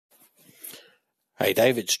Hey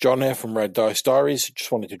Dave, it's John here from Red Dice Diaries.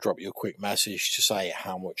 Just wanted to drop you a quick message to say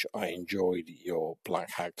how much I enjoyed your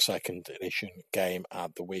Black Hack 2nd Edition game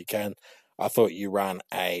at the weekend. I thought you ran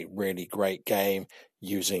a really great game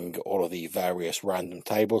using all of the various random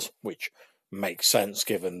tables, which makes sense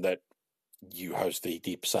given that you host the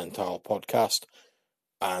Deep Percentile podcast.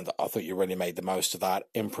 And I thought you really made the most of that,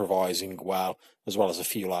 improvising well, as well as a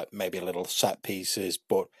few maybe little set pieces,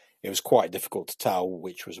 but it was quite difficult to tell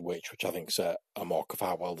which was which I think is a mark of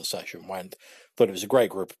how well the session went. Thought it was a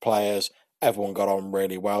great group of players. Everyone got on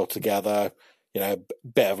really well together. You know, a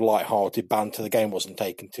bit of light-hearted banter. The game wasn't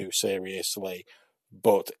taken too seriously,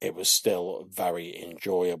 but it was still very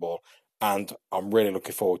enjoyable. And I'm really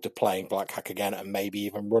looking forward to playing Black Hack again and maybe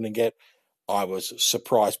even running it. I was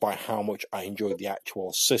surprised by how much I enjoyed the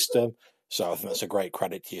actual system. So I think that's a great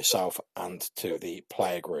credit to yourself and to the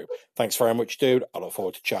player group. Thanks very much, dude. I look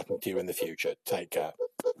forward to chatting to you in the future. Take care.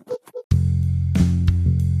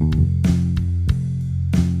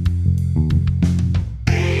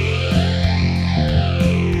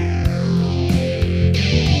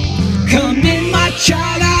 Come in, my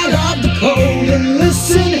child, out of the cold, and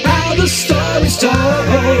listen how the story's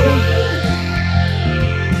told.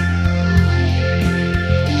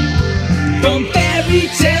 From fairy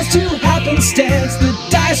tales to happenstance, the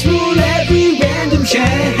dice rule every random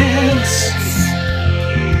chance.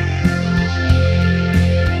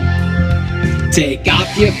 Take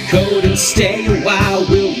off your coat and stay a while,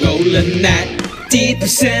 we're rolling that deep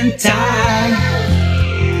percentile.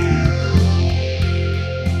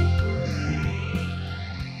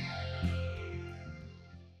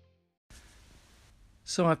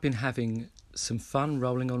 So I've been having some fun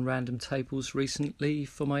rolling on random tables recently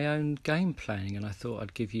for my own game playing, and I thought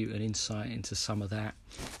I'd give you an insight into some of that.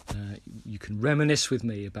 You can reminisce with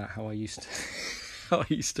me about how I used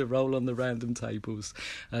to roll on the random tables.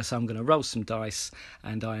 So I'm going to roll some dice,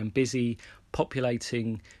 and I am busy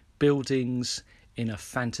populating buildings in a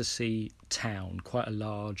fantasy town, quite a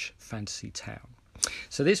large fantasy town.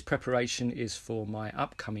 So this preparation is for my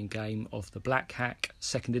upcoming game of the Black Hack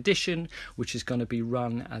 2nd Edition, which is going to be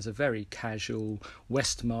run as a very casual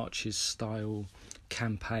West Marches style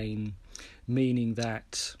campaign, meaning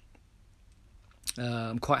that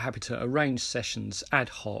I'm quite happy to arrange sessions ad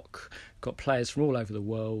hoc. Got players from all over the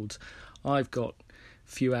world. I've got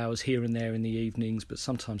a few hours here and there in the evenings, but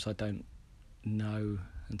sometimes I don't know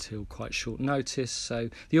until quite short notice. So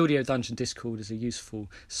the Audio Dungeon Discord is a useful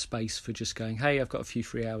space for just going, hey, I've got a few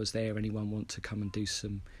free hours there, anyone want to come and do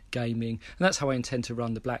some gaming? And that's how I intend to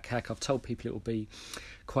run the Black Hack. I've told people it will be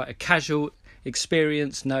quite a casual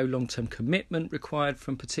experience, no long-term commitment required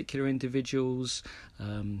from particular individuals.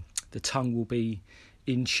 The tongue will be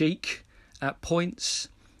in cheek at points,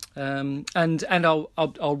 and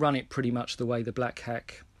I'll run it pretty much the way the Black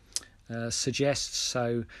Hack suggests.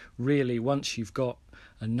 So really, once you've got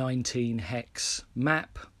a 19 hex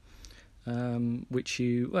map, which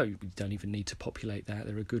you don't even need to populate that.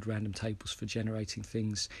 There are good random tables for generating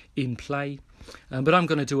things in play. But I'm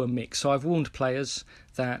going to do a mix. So I've warned players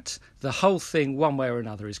that the whole thing, one way or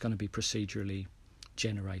another, is going to be procedurally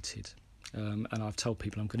generated. And I've told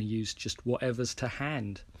people I'm going to use just whatever's to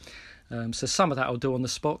hand. So some of that I'll do on the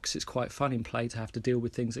spot, 'cause it's quite fun in play to have to deal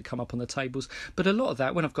with things that come up on the tables. But a lot of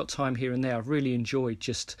that, when I've got time here and there, I've really enjoyed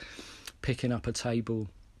just picking up a table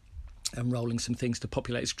and rolling some things to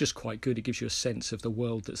populate. It's just quite good. It gives you a sense of the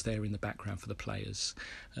world that's there in the background for the players.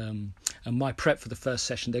 And my prep for the first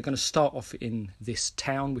session, they're going to start off in this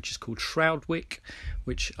town, which is called Shroudwick,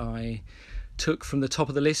 which I took from the top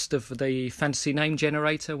of the list of the fantasy name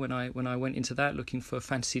generator when I went into that looking for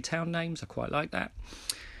fantasy town names. I quite like that.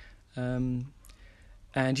 And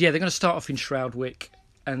yeah, they're going to start off in Shroudwick,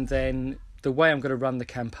 and then the way I'm going to run the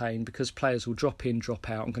campaign, because players will drop in, drop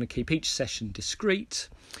out, I'm going to keep each session discreet.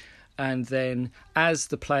 And then as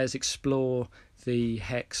the players explore the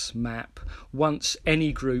hex map, once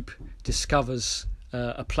any group discovers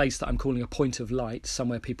a place that I'm calling a point of light,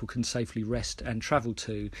 somewhere people can safely rest and travel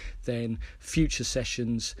to, then future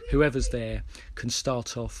sessions, whoever's there, can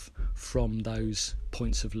start off from those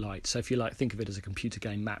points of light. So if you like, think of it as a computer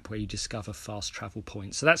game map where you discover fast travel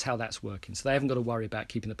points. So that's how that's working. So they haven't got to worry about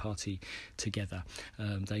keeping the party together.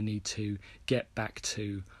 They need to get back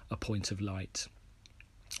to a point of light.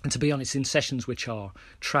 And to be honest, in sessions which are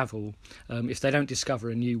travel, if they don't discover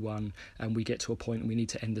a new one and we get to a point and we need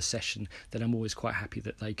to end the session, then I'm always quite happy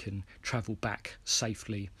that they can travel back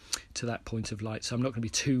safely to that point of light. So I'm not going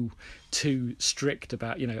to be too strict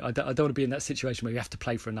about, I don't want to be in that situation where you have to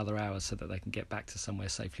play for another hour so that they can get back to somewhere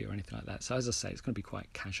safely or anything like that. So as I say, it's going to be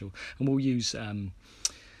quite casual, and we'll use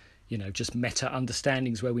just meta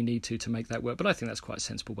understandings where we need to make that work. But I think that's quite a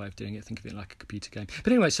sensible way of doing it. Think of it like a computer game.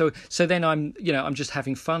 But anyway, so then I'm just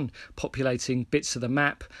having fun populating bits of the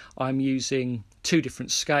map. I'm using 2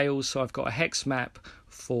 different scales. So I've got a hex map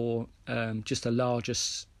for just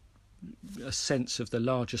a sense of the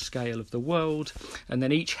larger scale of the world, and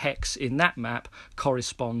then each hex in that map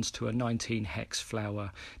corresponds to a 19 hex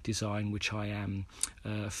flower design, which I am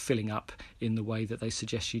filling up in the way that they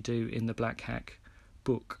suggest you do in the Black Hack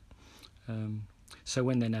book. So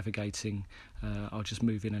when they're navigating, I'll just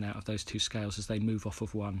move in and out of those 2 scales as they move off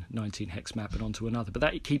of one 19 hex map and onto another. But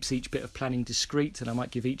that keeps each bit of planning discrete, and I might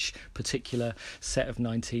give each particular set of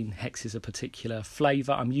 19 hexes a particular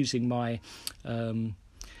flavour. I'm using my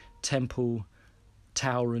temple,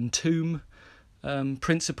 tower and tomb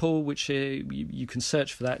principle, which you can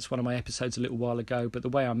search for that. It's one of my episodes a little while ago. But the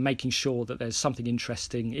way I'm making sure that there's something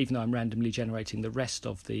interesting, even though I'm randomly generating the rest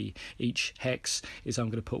of each hex, is I'm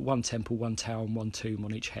going to put 1 temple, 1 tower and 1 tomb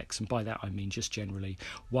on each hex. And by that I mean just generally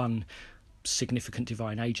 1 significant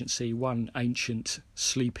divine agency, 1 ancient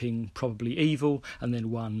sleeping, probably evil, and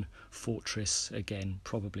then 1 fortress, again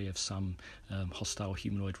probably of some hostile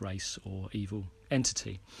humanoid race or evil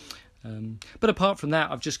entity. But apart from that,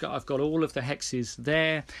 I've got all of the hexes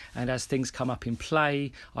there, and as things come up in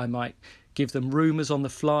play, I might give them rumours on the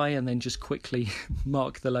fly and then just quickly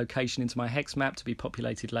mark the location into my hex map to be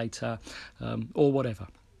populated later, or whatever.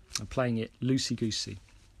 I'm playing it loosey-goosey.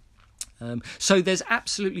 So there's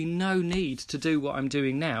absolutely no need to do what I'm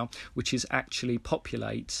doing now, which is actually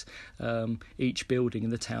populate each building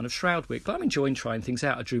in the town of Shroudwick. But I'm enjoying trying things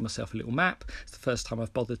out. I drew myself a little map. It's the first time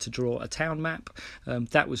I've bothered to draw a town map.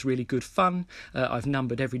 That was really good fun. I've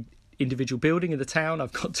numbered every individual building in the town.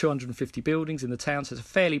 I've got 250 buildings in the town, so it's a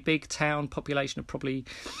fairly big town, population of probably,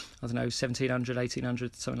 1,700,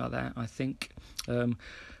 1,800, something like that, I think.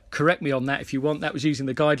 Correct me on that if you want. That was using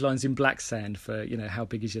the guidelines in Blacksand for, how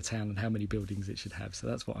big is your town and how many buildings it should have. So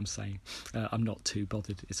that's what I'm saying. I'm not too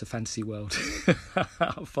bothered. It's a fantasy world.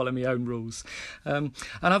 I'll follow my own rules. And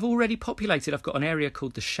I've already populated. I've got an area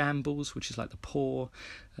called the Shambles, which is like the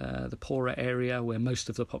poorer area where most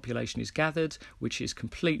of the population is gathered, which is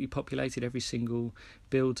completely populated, every single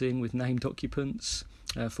building with named occupants.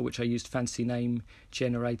 For which I used fancy name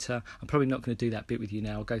generator. I'm probably not going to do that bit with you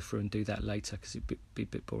now. I'll go through and do that later because it'd be a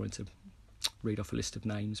bit boring to read off a list of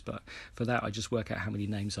names. But for that, I just work out how many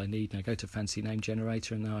names I need, and I go to fancy name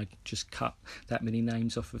generator, and then I just cut that many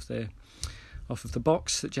names off of the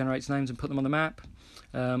box that generates names and put them on the map.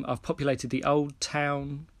 I've populated the old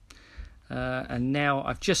town. And now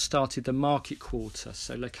I've just started the market quarter.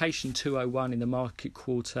 So location 201 in the market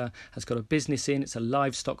quarter has got a business in. It's a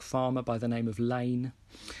livestock farmer by the name of Lane.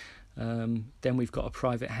 Then we've got a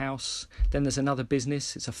private house. Then there's another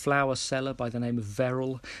business. It's a flower seller by the name of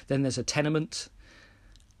Verrill. Then there's a tenement.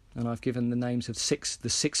 And I've given the names of the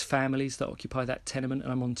 6 families that occupy that tenement.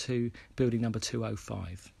 And I'm on to building number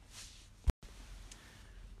 205.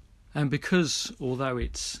 And because, although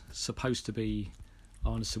it's supposed to be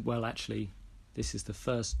Arneson, well, actually, this is the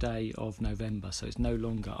first day of November, so it's no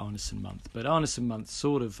longer Arneson month. But Arneson month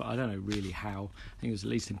sort of, I don't know really how, I think it was at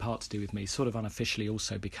least in part to do with me, sort of unofficially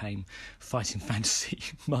also became Fighting Fantasy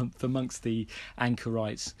month amongst the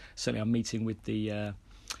anchorites. Certainly I'm meeting with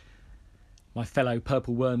my fellow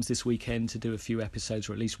Purple Worms this weekend to do a few episodes,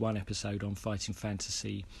 or at least one episode on Fighting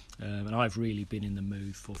Fantasy. And I've really been in the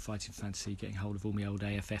mood for Fighting Fantasy, getting hold of all my old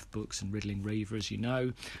AFF books and Riddling Reaver, as you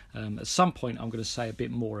know. At some point I'm going to say a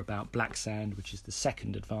bit more about Blacksand, which is the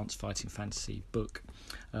second Advanced Fighting Fantasy book.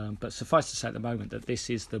 But suffice to say at the moment that this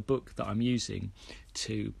is the book that I'm using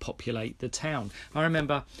to populate the town. I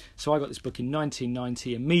remember, so I got this book in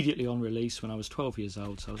 1990, immediately on release when I was 12 years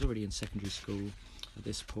old, so I was already in secondary school at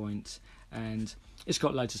this point. And it's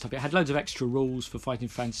got loads of stuff. It had loads of extra rules for Fighting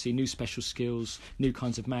Fantasy, new special skills, new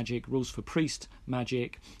kinds of magic, rules for priest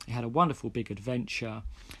magic. It had a wonderful big adventure,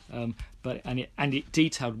 but it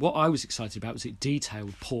detailed, what I was excited about was it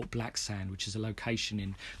detailed Port Blacksand, which is a location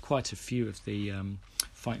in quite a few of the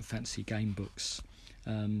Fighting Fantasy game books.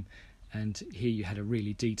 And here you had a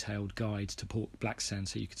really detailed guide to Port Blacksand,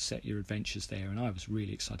 so you could set your adventures there, and I was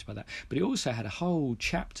really excited about that. But it also had a whole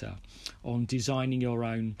chapter on designing your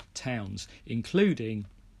own towns, including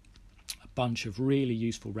a bunch of really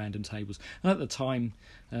useful random tables. And at the time,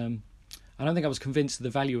 I don't think I was convinced of the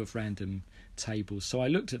value of random tables, so I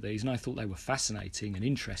looked at these and I thought they were fascinating and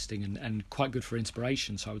interesting and quite good for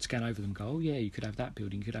inspiration. So I would scan over them and go, oh yeah, you could have that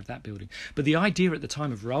building, you could have that building. But the idea at the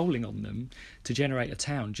time of rolling on them to generate a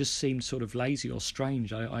town just seemed sort of lazy or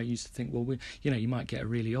strange. I used to think, well, you might get a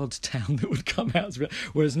really odd town that would come out.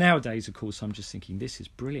 Whereas nowadays, of course, I'm just thinking, this is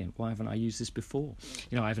brilliant. Why haven't I used this before?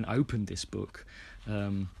 I haven't opened this book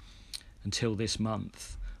until this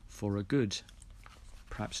month for a good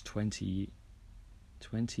perhaps 20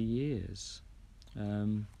 years.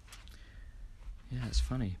 Yeah, it's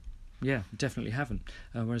funny. Yeah, definitely haven't.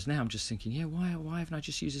 Whereas now I'm just thinking, yeah, why haven't I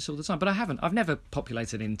just used this all the time? But I haven't. I've never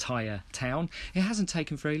populated an entire town. It hasn't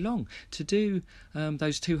taken very long. To do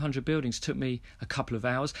those 200 buildings took me a couple of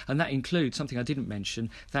hours, and that includes something I didn't mention.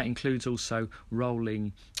 That includes also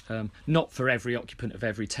rolling, not for every occupant of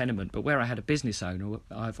every tenement, but where I had a business owner,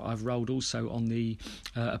 I've rolled also on the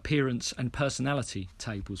appearance and personality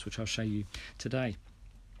tables, which I'll show you today.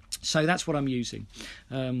 So that's what I'm using.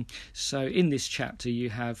 So in this chapter you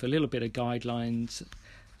have a little bit of guidelines.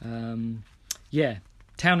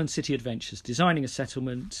 Town and city adventures, designing a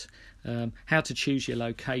settlement, how to choose your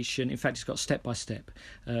location. In fact, it's got step by step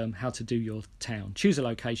how to do your town. Choose a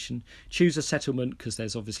location, choose a settlement, because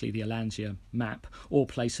there's obviously the Alansia map, or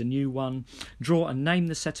place a new one. Draw and name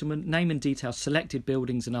the settlement, name and detail selected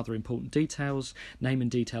buildings and other important details, name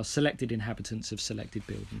and detail selected inhabitants of selected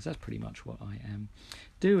buildings. That's pretty much what I am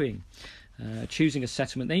doing. Choosing a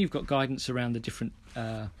settlement. Then you've got guidance around the different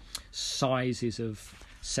sizes of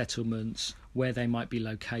settlements, where they might be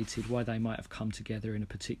located, why they might have come together in a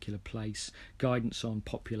particular place. Guidance on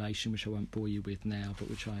population, which I won't bore you with now, but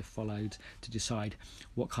which I followed to decide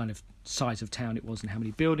what kind of size of town it was and how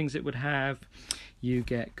many buildings it would have. You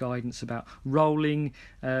get guidance about rolling.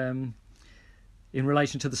 In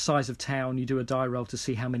relation to the size of town, you do a die roll to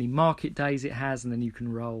see how many market days it has, and then you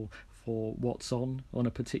can roll for what's on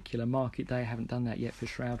a particular market day. I haven't done that yet for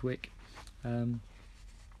Shroudwick.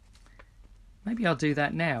 Maybe I'll do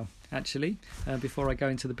that now, actually, before I go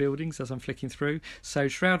into the buildings as I'm flicking through. So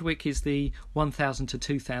Shroudwick is the 1,000 to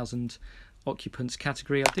 2,000 occupants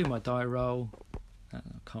category. I'll do my die roll. I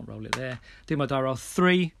can't roll it there. Do my die roll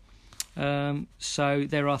 3. So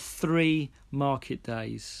there are 3 market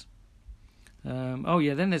days.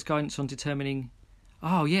 Then there's guidance on determining...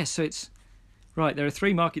 so it's... Right, there are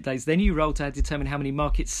 3 market days. Then you roll to determine how many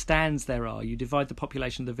market stands there are. You divide the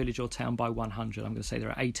population of the village or town by 100. I'm going to say there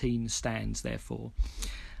are 18 stands, therefore.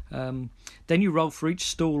 Then you roll for each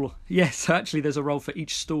stall. Yes, actually, there's a roll for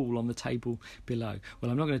each stall on the table below. Well,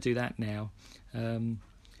 I'm not going to do that now.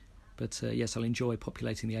 Yes, I'll enjoy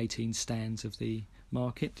populating the 18 stands of the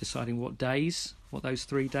market, deciding what those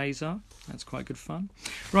 3 days are. That's quite good fun.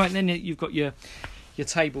 Right, and then you've got your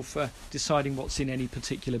table for deciding what's in any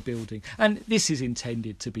particular building, and this is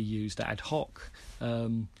intended to be used ad hoc,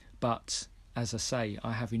 but as I say,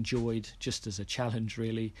 I have enjoyed, just as a challenge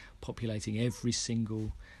really, populating every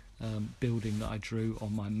single building that I drew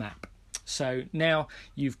on my map. So now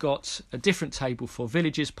you've got a different table for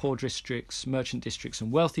villages, poor districts, merchant districts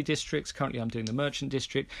and wealthy districts. Currently I'm doing the merchant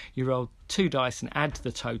district. You roll 2 dice and add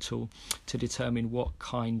the total to determine what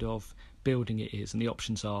kind of building it is, and the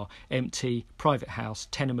options are empty, private house,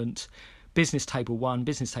 tenement, business table 1,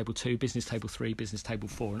 business table 2, business table 3, business table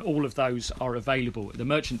 4, and all of those are available. The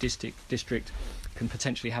merchant district can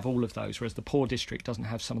potentially have all of those, whereas the poor district doesn't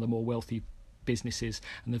have some of the more wealthy businesses,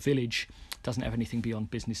 and the village doesn't have anything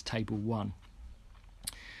beyond business table 1.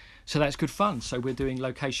 So that's good fun. So we're doing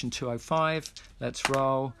location 205. Let's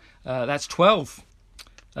roll. That's 12.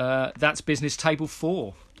 That's business table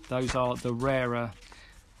 4. Those are the rarer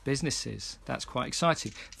businesses. That's quite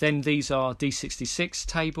exciting. Then these are D66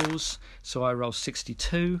 tables, so I roll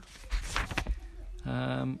 62,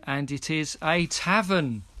 and it is a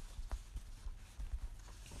tavern.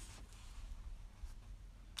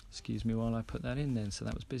 Excuse me while I put that in then. So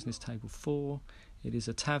that was business table 4. It is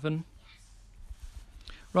a tavern.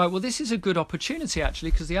 Right, well this is a good opportunity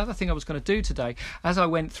actually, because the other thing I was going to do today, as I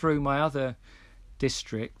went through my other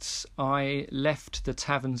districts, I left the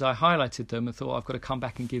taverns, I highlighted them and thought I've got to come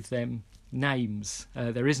back and give them names.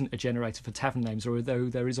 There isn't a generator for tavern names, although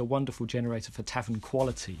there is a wonderful generator for tavern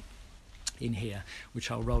quality in here, which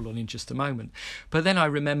I'll roll on in just a moment. But then I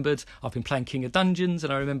remembered, I've been playing King of Dungeons,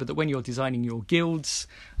 and I remembered that when you're designing your guilds,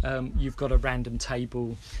 you've got a random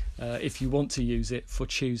table, if you want to use it, for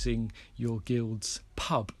choosing your guild's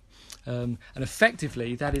pub. And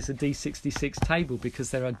effectively that is a D66 table, because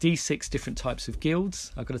there are D6 different types of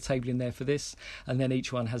guilds. I've got a table in there for this, and then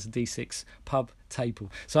each one has a D6 pub table.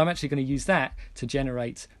 So I'm actually going to use that to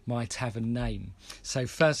generate my tavern name. So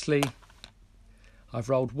firstly, I've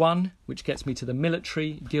rolled 1, which gets me to the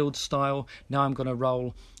military guild style. Now I'm going to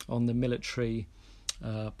roll on the military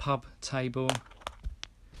pub table.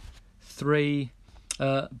 3,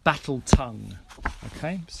 Battle Tongue.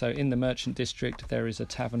 Okay, so in the merchant district there is a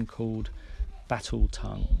tavern called Battle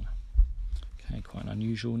Tongue. Okay, quite an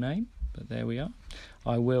unusual name, but there we are.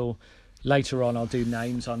 I will later on, I'll do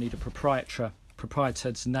names. I'll need a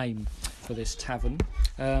proprietor's name for this tavern.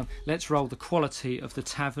 Let's roll the quality of the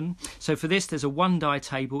tavern. So for this, there's a 1-die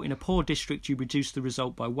table. In a poor district, you reduce the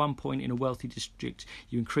result by 1 point. In a wealthy district,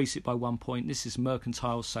 you increase it by 1 point. This is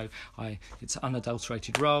mercantile, so it's an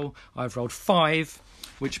unadulterated roll. I've rolled 5,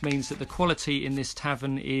 which means that the quality in this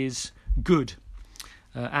tavern is good.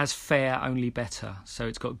 As fair, only better. So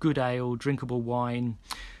it's got good ale, drinkable wine,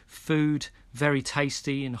 food very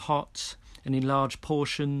tasty and hot, and in large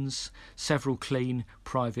portions, several clean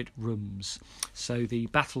private rooms. So the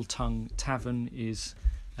Battle Tongue Tavern is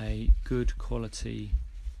a good quality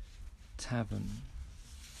tavern.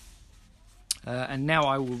 And now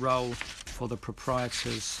I will roll for the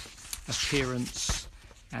proprietor's appearance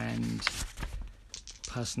and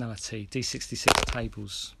personality. D66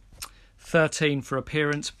 tables. 13 for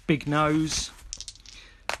appearance, big nose.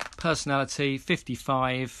 Personality,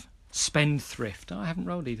 55, spendthrift. I haven't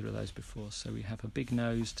rolled either of those before, so we have a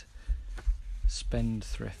big-nosed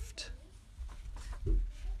spendthrift.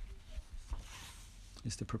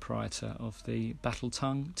 Is the proprietor of the Battle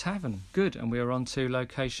Tongue Tavern. Good, and we are on to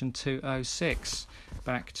location 206.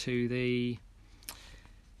 Back to the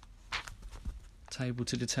table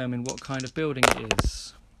to determine what kind of building it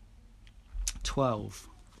is. 12.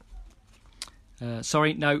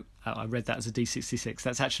 Sorry, no, I read that as a D66.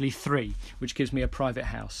 That's actually 3, which gives me a private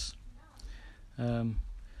house.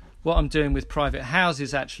 What I'm doing with private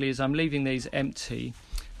houses actually is I'm leaving these empty,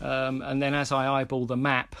 and then as I eyeball the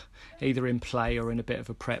map, either in play or in a bit of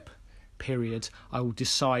a prep period, I will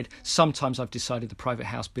decide. Sometimes I've decided the private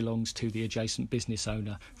house belongs to the adjacent business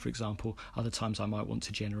owner, for example. Other times I might want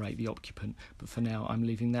to generate the occupant, but for now I'm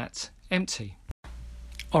leaving that empty.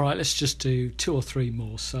 All right, let's just do 2 or 3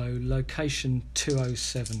 more. So location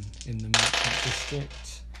 207 in the merchant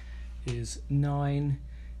district is 9.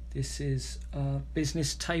 This is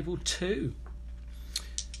business table 2.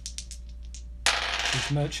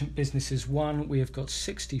 This merchant business is 1. We have got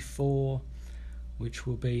 64, which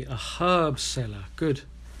will be a herb cellar. Good.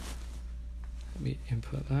 Let me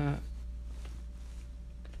input that.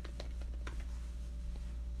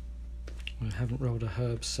 I haven't rolled a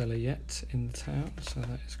herb cellar yet in the town, so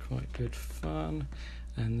that is quite good fun.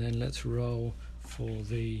 And then let's roll for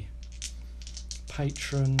the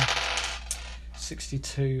patron.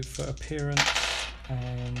 62 for appearance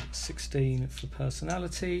and 16 for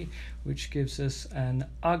personality, which gives us an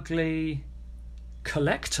ugly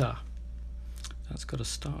collector. That's got a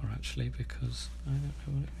star actually, because I don't know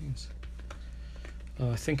what it means. Oh,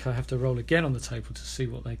 I think I have to roll again on the table to see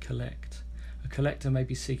what they collect. A collector may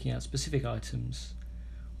be seeking out specific items,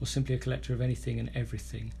 or simply a collector of anything and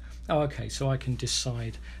everything. Oh, okay, so I can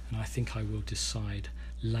decide, and I think I will decide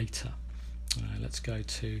later. Let's go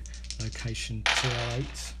to location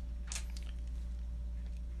 208,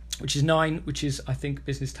 which is 9, which is, I think,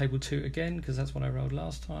 business table 2 again, because that's what I rolled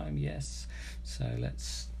last time, yes. So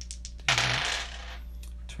let's do that.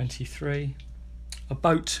 23. A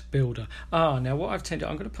boat builder. Now what I've tended,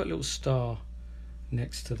 I'm going to put a little star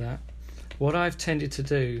next to that. What I've tended to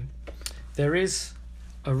do, there is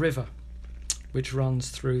a river which runs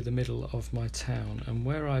through the middle of my town, and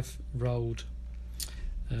where I've rolled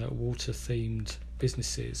water-themed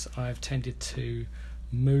businesses, I've tended to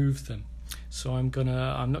move them. So I'm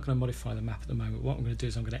not gonna modify the map at the moment. What I'm going to do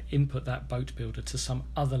is I'm going to input that boat builder to some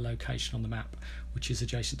other location on the map, which is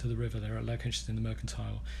adjacent to the river. There are locations in the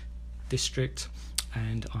mercantile district,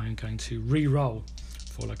 and I'm going to re-roll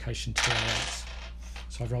for location 208.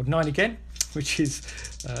 So I've rolled 9 again, which is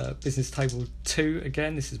business table 2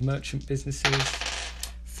 again. This is merchant businesses.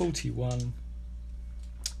 41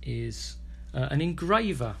 is an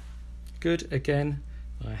engraver. Good again.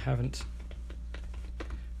 I haven't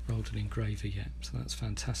rolled an engraver yet, so that's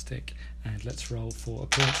fantastic. And let's roll for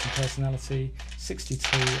appearance and personality.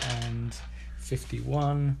 62 and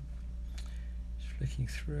 51. Just flicking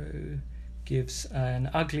through. Gives an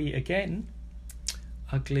ugly again.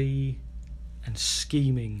 Ugly and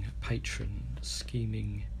scheming patron.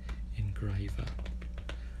 Scheming engraver.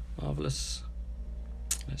 Marvellous.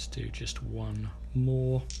 Let's do just one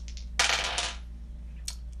more.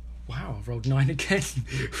 Wow, I've rolled 9 again,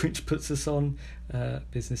 which puts us on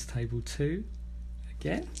business table 2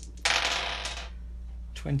 again.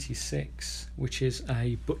 26, which is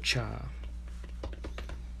a butcher.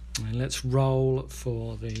 And let's roll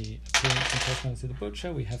for the appearance and personality of the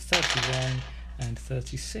butcher. We have 31 and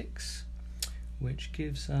 36, which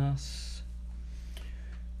gives us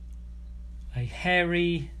a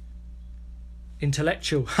hairy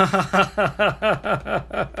intellectual.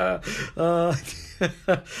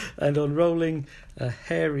 And on rolling a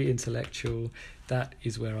hairy intellectual, that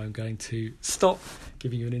is where I'm going to stop,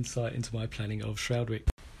 giving you an insight into my planning of Shroudwick.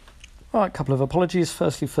 Right, a couple of apologies.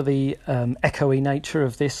 Firstly, for the echoey nature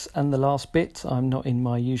of this and the last bit. I'm not in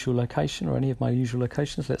my usual location or any of my usual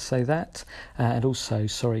locations, let's say that. And also,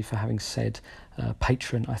 sorry for having said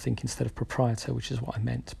patron, I think, instead of proprietor, which is what I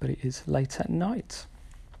meant, but it is late at night.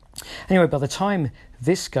 Anyway, by the time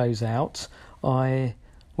this goes out, I'm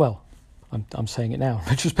saying it now,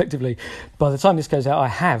 retrospectively. By the time this goes out, I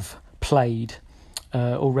have played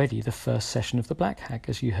already the first session of the Black Hack,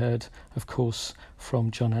 as you heard, of course,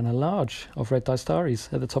 from John Anna Large of Red Dice Diaries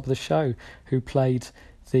at the top of the show, who played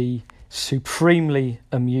the supremely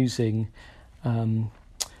amusing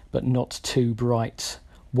but not too bright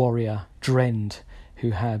warrior Drend,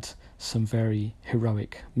 who had some very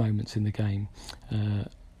heroic moments in the game,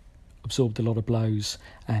 absorbed a lot of blows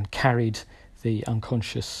and carried the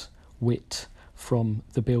unconscious wit from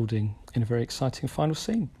the building in a very exciting final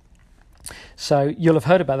scene. So you'll have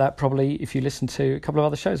heard about that probably if you listen to a couple of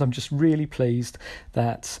other shows. I'm just really pleased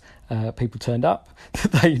that people turned up,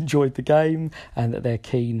 that they enjoyed the game, and that they're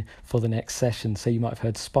keen for the next session. So you might have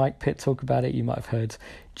heard Spike Pit talk about it, you might have heard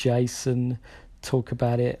Jason talk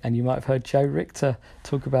about it, and you might have heard Joe Richter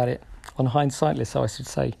talk about it on Hindsightless. So I should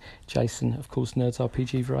say Jason, of course, Nerds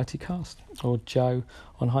RPG Variety Cast, or Joe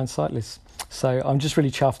on Hindsightless. So I'm just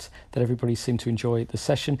really chuffed that everybody seemed to enjoy the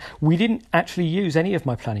session. We didn't actually use any of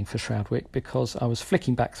my planning for Shroudwick because I was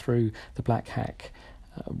flicking back through the Black Hack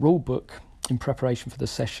rule book in preparation for the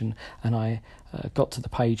session, and I got to the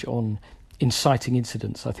page on inciting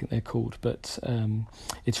incidents, I think they're called, but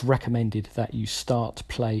it's recommended that you start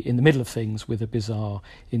play in the middle of things with a bizarre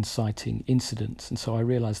inciting incident. And so I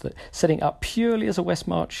realised that setting up purely as a West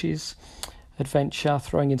Marches adventure,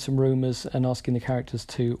 throwing in some rumours and asking the characters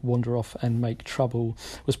to wander off and make trouble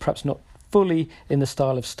was perhaps not fully in the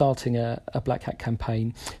style of starting a Black Hat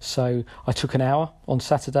campaign. So I took an hour on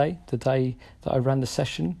Saturday, the day that I ran the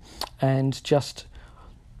session, and just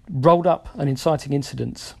rolled up an inciting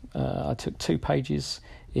incident. I took 2 pages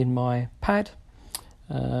in my pad,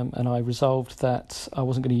 and I resolved that I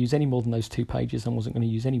wasn't going to use any more than those 2 pages and wasn't going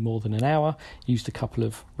to use any more than an hour. Used a couple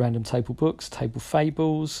of random table books, table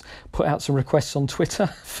fables, put out some requests on Twitter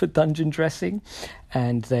for dungeon dressing,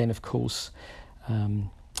 and then, of course,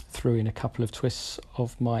 threw in a couple of twists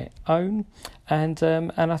of my own, and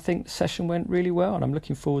I think the session went really well, and I'm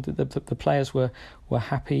looking forward that the players were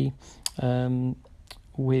happy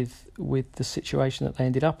with the situation that they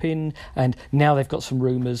ended up in, and now they've got some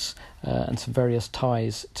rumours and some various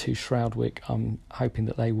ties to Shroudwick. I'm hoping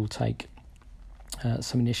that they will take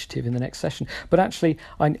some initiative in the next session. But actually,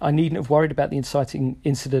 I needn't have worried about the inciting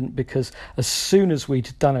incident, because as soon as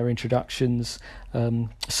we'd done our introductions,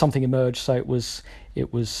 something emerged. So it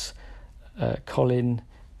was Colin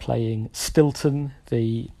playing Stilton,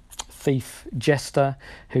 the thief jester,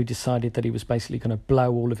 who decided that he was basically going to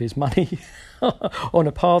blow all of his money on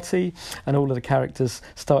a party, and all of the characters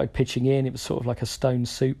started pitching in. It was sort of like a stone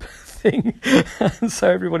soup thing, and so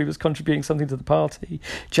everybody was contributing something to the party.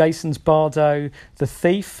 Jason's Bardo, the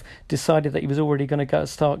thief, decided that he was already going to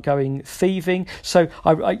start going thieving. So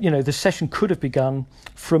I the session could have begun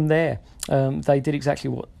from there. They did exactly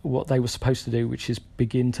what they were supposed to do, which is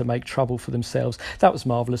begin to make trouble for themselves. That was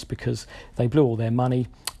marvellous, because they blew all their money,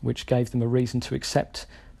 which gave them a reason to accept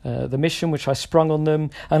the mission, which I sprung on them.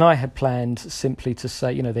 And I had planned simply to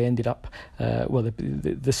say, they ended up,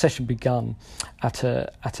 the session begun at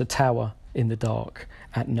a tower in the dark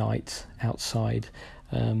at night outside.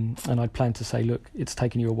 And I'd planned to say, look, it's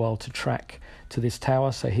taken you a while to track to this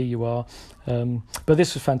tower, so here you are. But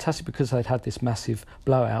this was fantastic, because they'd had this massive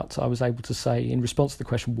blowout. I was able to say, in response to the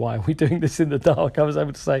question, why are we doing this in the dark? I was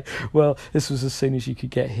able to say, well, this was as soon as you could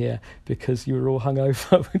get here, because you were all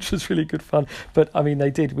hungover, which was really good fun. But I mean, they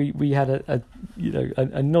did. We had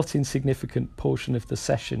a not insignificant portion of the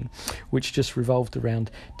session which just revolved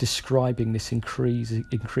around describing this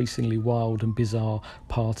increasingly wild and bizarre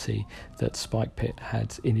party that Spike Pit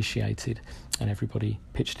had initiated, and everybody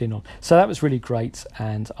pitched in on. So that was really great,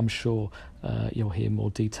 and I'm sure you'll hear more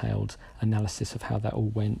detailed analysis of how that all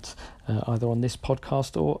went, either on this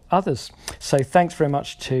podcast or others. So thanks very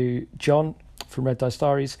much to John from Red Dice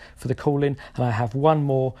Diaries for the call-in, and I have one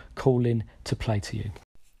more call-in to play to you.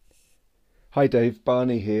 Hi Dave,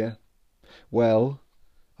 Barney here. Well,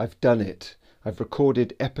 I've done it. I've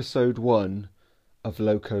recorded episode 1 of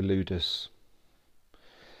Loco Ludus.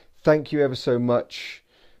 Thank you ever so much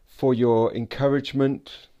for your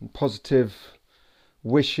encouragement and positive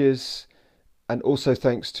wishes, and also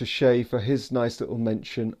thanks to Shay for his nice little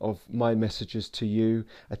mention of my messages to you.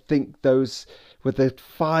 I think those were the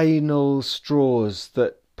final straws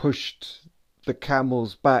that pushed the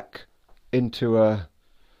camels back into a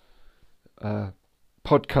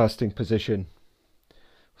podcasting position.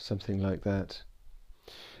 something like that.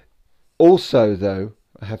 Also, though,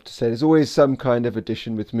 I have to say, there's always some kind of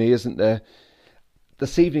addition with me, isn't there?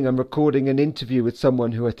 This evening I'm recording an interview with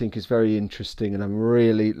someone who I think is very interesting, and I'm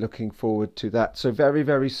really looking forward to that. So very,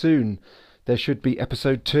 very soon there should be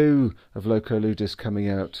episode 2 of Loco Ludus coming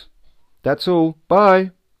out. That's all.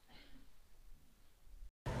 Bye!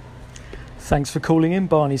 Thanks for calling in,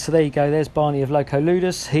 Barney. So there you go, there's Barney of Loco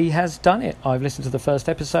Ludus. He has done it. I've listened to the first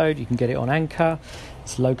episode. You can get it on Anchor.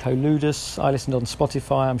 It's Loco Ludus. I listened on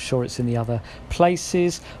Spotify. I'm sure it's in the other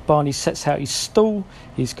places. Barney sets out his stall.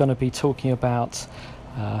 He's going to be talking about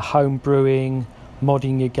home brewing,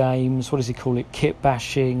 modding your games, what does he call it, kit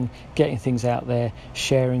bashing, getting things out there,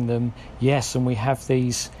 sharing them. Yes, and we have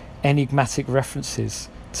these enigmatic references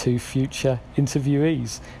to future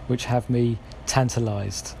interviewees, which have me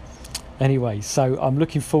tantalised. Anyway, so I'm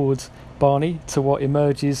looking forward, Barney, to what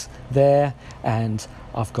emerges there, and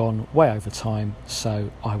I've gone way over time,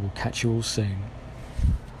 so I will catch you all soon.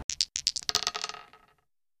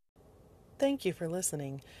 Thank you for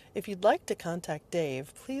listening. If you'd like to contact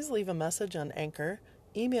Dave, please leave a message on Anchor,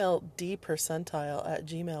 email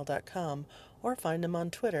dpercentile@gmail.com, or find him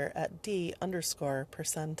on Twitter at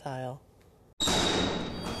d_percentile.